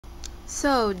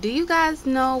So, do you guys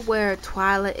know where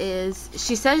Twyla is?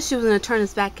 She said she was gonna turn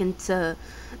us back into,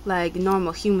 like,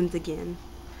 normal humans again.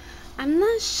 I'm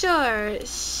not sure.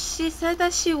 She said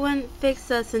that she wouldn't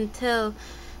fix us until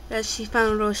that she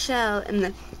found Rochelle, and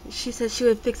that she said she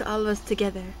would fix all of us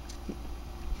together.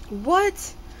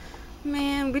 What?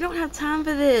 Man, we don't have time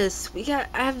for this. I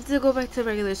have to go back to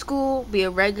regular school, be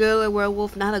a regular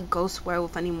werewolf, not a ghost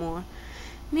werewolf anymore.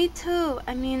 Me too.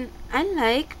 I mean, I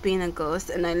like being a ghost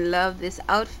and I love this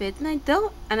outfit and I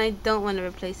don't want to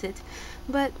replace it.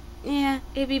 But yeah,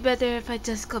 it'd be better if I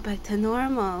just go back to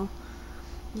normal.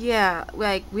 Yeah,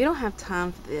 like we don't have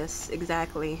time for this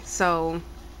exactly. So,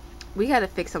 we got to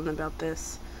fix something about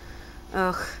this.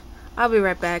 Ugh. I'll be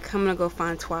right back. I'm going to go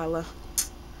find Twyla.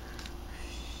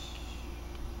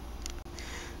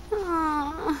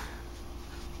 Aww.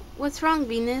 What's wrong,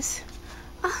 Venus?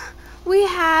 We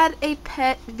had a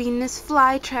pet Venus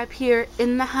flytrap here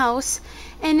in the house,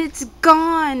 and it's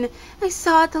gone. I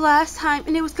saw it the last time,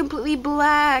 and it was completely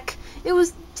black. It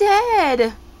was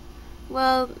dead.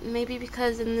 Well, maybe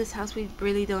because in this house we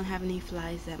really don't have any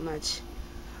flies that much.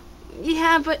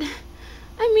 Yeah, but,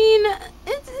 I mean,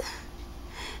 it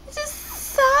just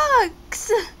sucks.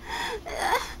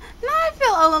 Now I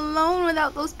feel all alone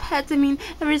without those pets. I mean,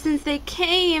 ever since they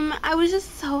came, I was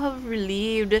just so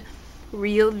relieved.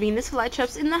 Real Venus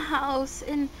flytraps in the house,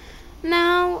 and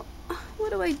now,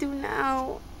 what do I do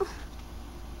now?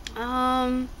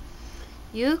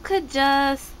 You could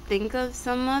just think of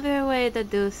some other way to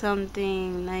do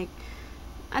something. Like,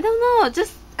 I don't know.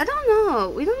 I don't know.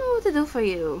 We don't know what to do for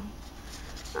you.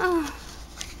 Well,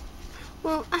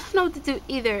 I don't know what to do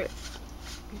either.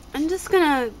 I'm just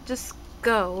gonna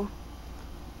go.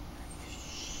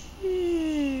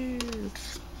 Hey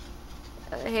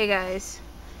guys.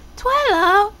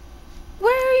 Twyla,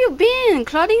 where have you been?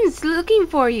 Claudine's looking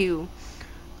for you.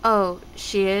 Oh,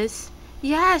 she is?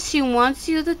 Yeah, she wants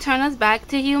you to turn us back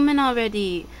to human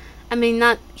already. I mean,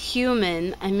 not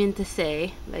human, I mean to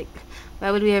say. Like,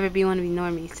 why would we ever want to be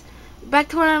normies? Back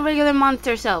to our regular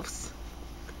monster selves.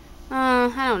 I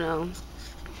don't know.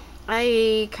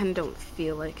 I kinda don't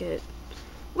feel like it.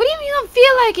 What do you mean you don't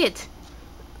feel like it?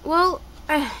 Well,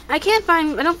 I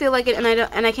don't feel like it,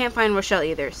 and I can't find Rochelle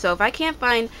either. So if I can't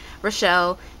find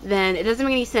Rochelle, then it doesn't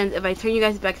make any sense if I turn you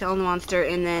guys back to Ellen Monster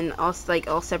and then all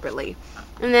separately.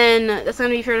 And then that's not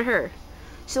gonna be fair to her.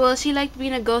 So well, she liked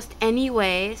being a ghost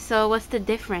anyway, so what's the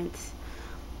difference?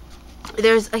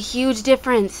 There's a huge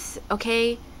difference,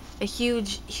 okay? A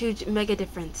huge mega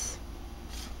difference.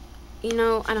 You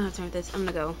know, I don't have time for this. I'm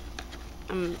gonna go.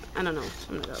 I don't know.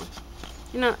 I'm gonna go.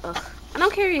 You know, ugh. I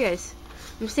don't care, you guys.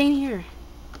 I'm staying here.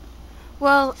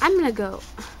 Well, I'm gonna go.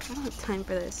 I don't have time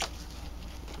for this.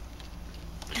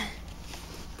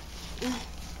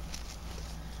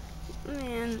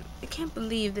 Man, I can't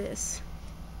believe this.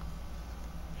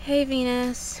 Hey,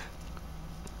 Venus.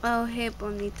 Oh, hey,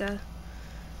 Bonita.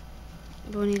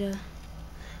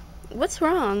 What's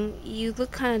wrong? You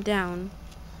look kind of down.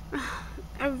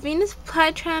 Our Venus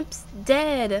flytrap's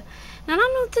dead, and I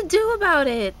don't know what to do about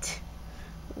it.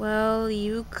 Well,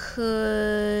 you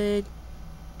could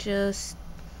just,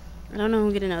 I don't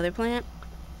know, get another plant.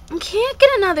 I can't get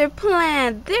another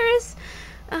plant. It's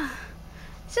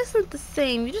just not the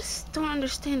same. You just don't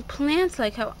understand plants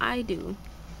like how I do.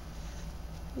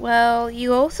 Well,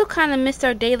 you also kind of missed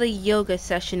our daily yoga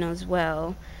session as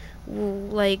well.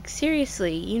 Like,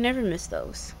 seriously, you never miss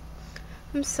those.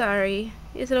 I'm sorry.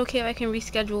 Is it okay if I can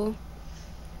reschedule?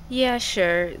 Yeah,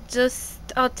 sure.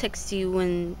 I'll text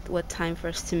you what time for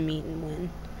us to meet and when.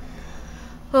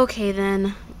 Okay,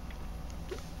 then.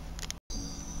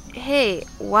 Hey,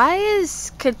 why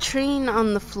is Katrine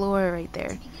on the floor right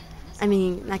there? I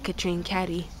mean, not Katrine,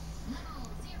 Caddy.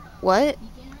 What?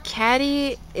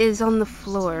 Caddy is on the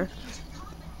floor.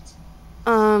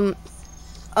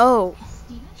 Oh,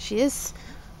 she is.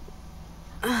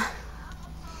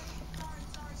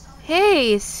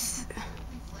 Hey,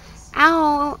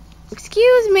 ow,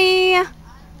 excuse me.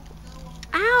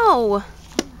 Ow.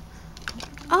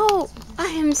 Oh, I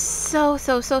am so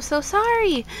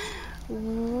sorry.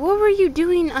 What were you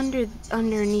doing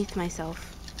underneath myself?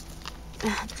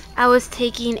 I was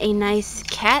taking a nice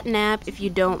cat nap, if you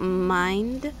don't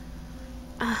mind.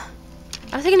 I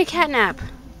was taking a cat nap.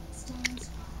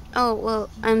 Oh, well,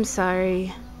 I'm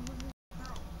sorry.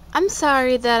 I'm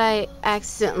sorry that I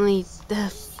accidentally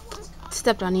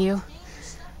stepped on you.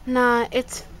 Nah,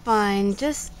 it's fine.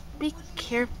 Just be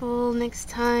careful next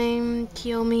time,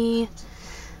 Kiyomi.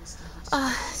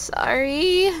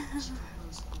 Sorry.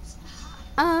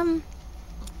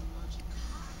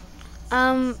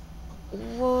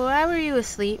 Why were you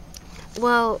asleep?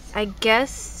 Well, I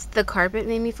guess the carpet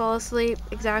made me fall asleep,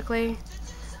 exactly.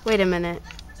 Wait a minute.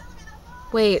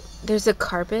 Wait, there's a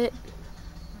carpet?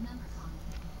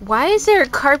 Why is there a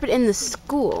carpet in the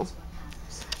school?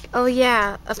 Oh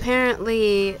yeah,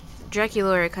 apparently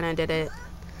Draculaura kinda did it.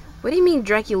 What do you mean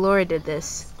Draculaura did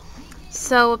this?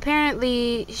 So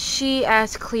apparently she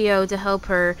asked Cleo to help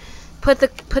her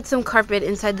put some carpet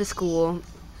inside the school,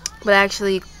 but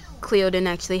actually Cleo didn't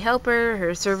actually help her.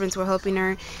 Her servants were helping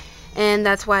her, and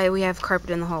that's why we have carpet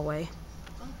in the hallway.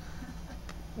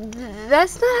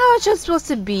 That's not how it's just supposed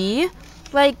to be.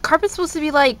 Like, carpet's supposed to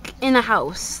be like in a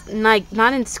house, like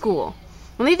not in school.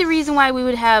 Only the reason why we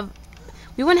wouldn't have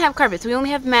carpets. We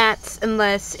only have mats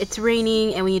unless it's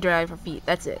raining and we need to dry our feet.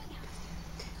 That's it.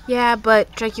 Yeah,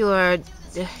 but Draculaura,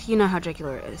 you know how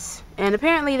Draculaura is. And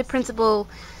apparently the principal,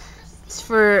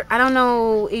 I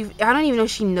don't even know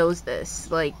if she knows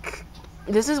this. Like,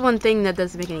 this is one thing that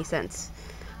doesn't make any sense.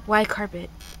 Why carpet?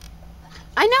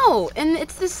 I know, and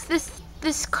it's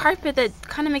this carpet that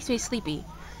kind of makes me sleepy.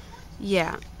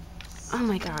 Yeah. Oh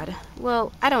my god.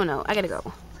 Well, I don't know. I gotta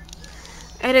go.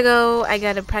 I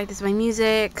gotta practice my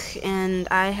music, and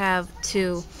I have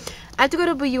to go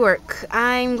to Bjork.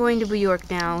 I'm going to Bjork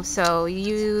now, so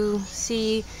you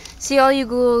see all you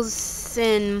ghouls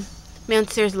and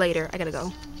monsters later. I gotta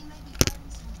go.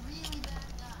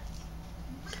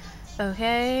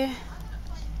 Okay.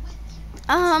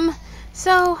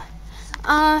 So,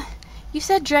 you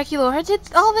said Draculaura did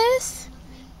all this?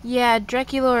 Yeah,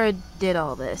 Draculaura did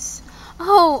all this.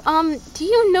 Oh, do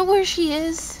you know where she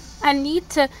is? I need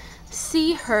to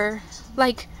see her,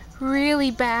 like,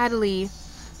 really badly.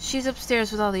 She's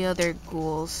upstairs with all the other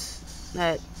ghouls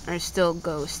that are still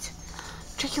ghosts.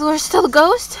 Draculaura's still a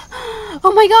ghost?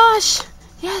 Oh my gosh!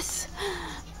 Yes!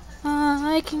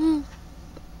 I can...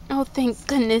 Oh, thank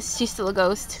goodness she's still a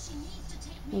ghost.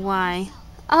 Why?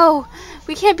 Oh,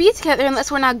 we can't be together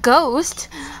unless we're not ghosts.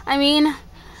 I mean,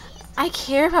 I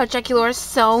care about Draculaura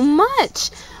so much.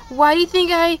 Why do you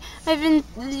think I've been,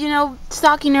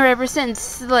 stalking her ever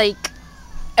since? Like,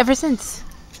 ever since.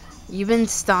 You've been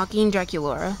stalking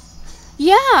Draculaura?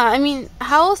 Yeah, I mean,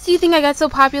 how else do you think I got so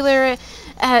popular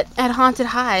at Haunted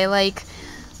High? Like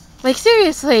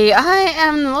seriously, I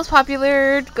am the most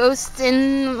popular ghost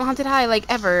in Haunted High, like,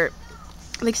 ever.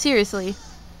 Like, seriously.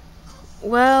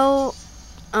 Well,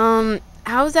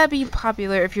 how is that being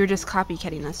popular if you're just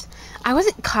copycatting us? I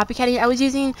wasn't copycatting, I was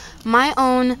using my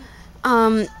own,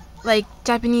 like,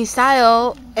 Japanese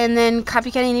style, and then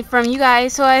copycatting it from you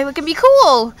guys so I can be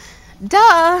cool. Duh!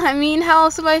 I mean, how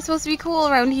else am I supposed to be cool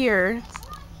around here?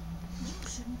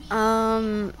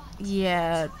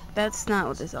 Yeah, that's not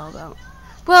what this is all about.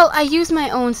 Well, I used my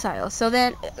own style, so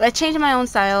then I changed my own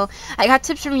style. I got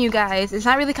tips from you guys. It's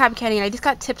not really copycatting, I just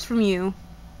got tips from you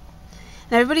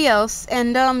and everybody else,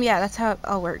 and yeah, that's how it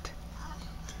all worked.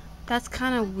 That's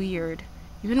kind of weird.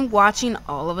 You've been watching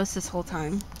all of us this whole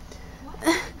time.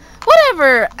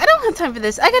 Whatever. I don't have time for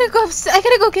this. I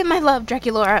gotta go get my love,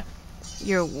 Draculaura.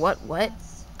 Your what?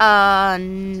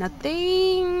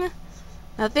 Nothing.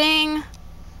 Nothing.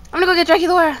 I'm gonna go get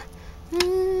Draculaura.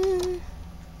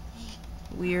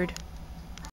 Weird.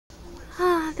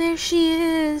 Ah, there she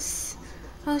is.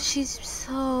 Oh, she's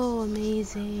so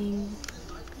amazing.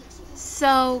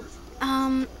 So,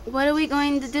 what are we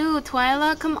going to do,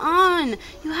 Twyla? Come on.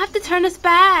 You have to turn us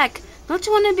back. Don't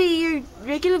you want to be your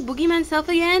regular boogeyman self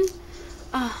again?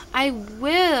 I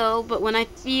will, but when I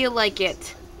feel like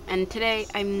it. And today,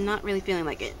 I'm not really feeling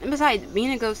like it. And besides,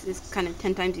 being a ghost is kind of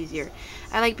 10 times easier.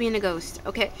 I like being a ghost.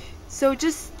 Okay, so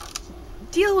just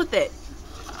deal with it.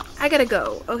 I gotta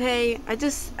go, okay? I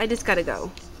just gotta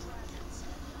go.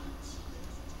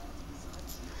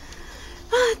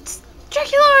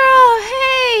 Draculaura!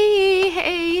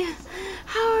 Hey!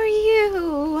 How are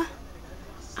you?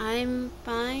 I'm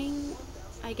fine,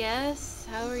 I guess.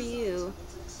 How are you?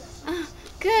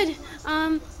 Good.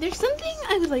 There's something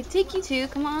I would like to take you to.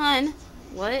 Come on.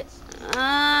 What?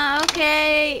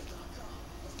 Okay.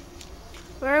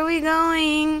 Where are we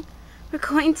going? We're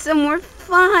going somewhere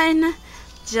fun.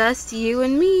 Just you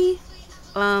and me.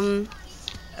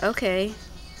 Okay.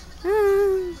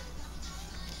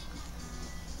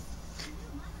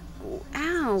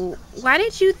 Ow. Why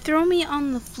did you throw me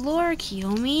on the floor,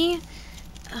 Kiyomi?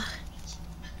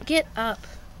 Get up.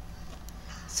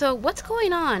 So, what's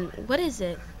going on? What is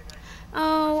it?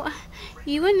 Oh,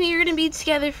 you and me are gonna be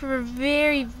together for a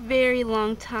very, very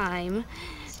long time.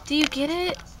 Do you get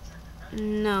it?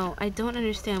 No, I don't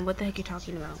understand what the heck you're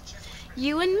talking about.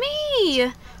 You and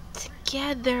me!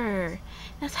 Together.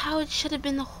 That's how it should have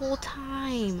been the whole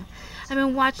time. I've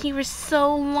been watching you for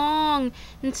so long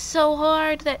and so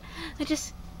hard that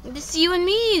just you and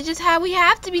me is just how we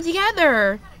have to be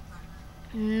together.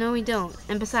 No, we don't.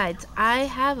 And besides, I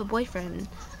have a boyfriend.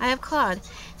 I have Claude.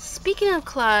 Speaking of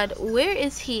Claude, where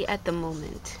is he at the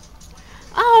moment?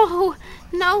 Oh,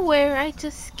 nowhere. I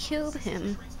just killed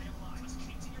him.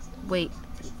 Wait,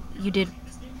 you did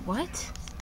what?